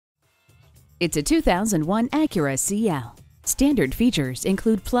It's a 2001 Acura CL. Standard features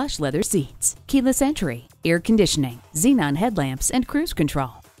include plush leather seats, keyless entry, air conditioning, xenon headlamps, and cruise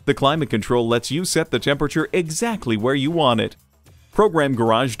control. The climate control lets you set the temperature exactly where you want it. Program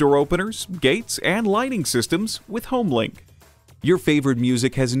garage door openers, gates, and lighting systems with HomeLink. Your favorite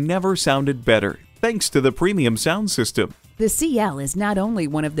music has never sounded better thanks to the premium sound system. The CL is not only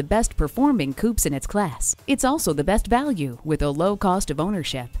one of the best performing coupes in its class, it's also the best value with a low cost of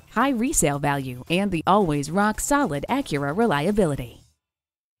ownership, high resale value, and the always rock-solid Acura reliability.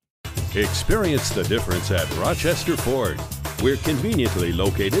 Experience the difference at Rochester Ford. We're conveniently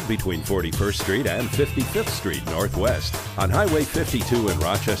located between 41st Street and 55th Street Northwest on Highway 52 in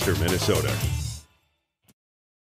Rochester, Minnesota.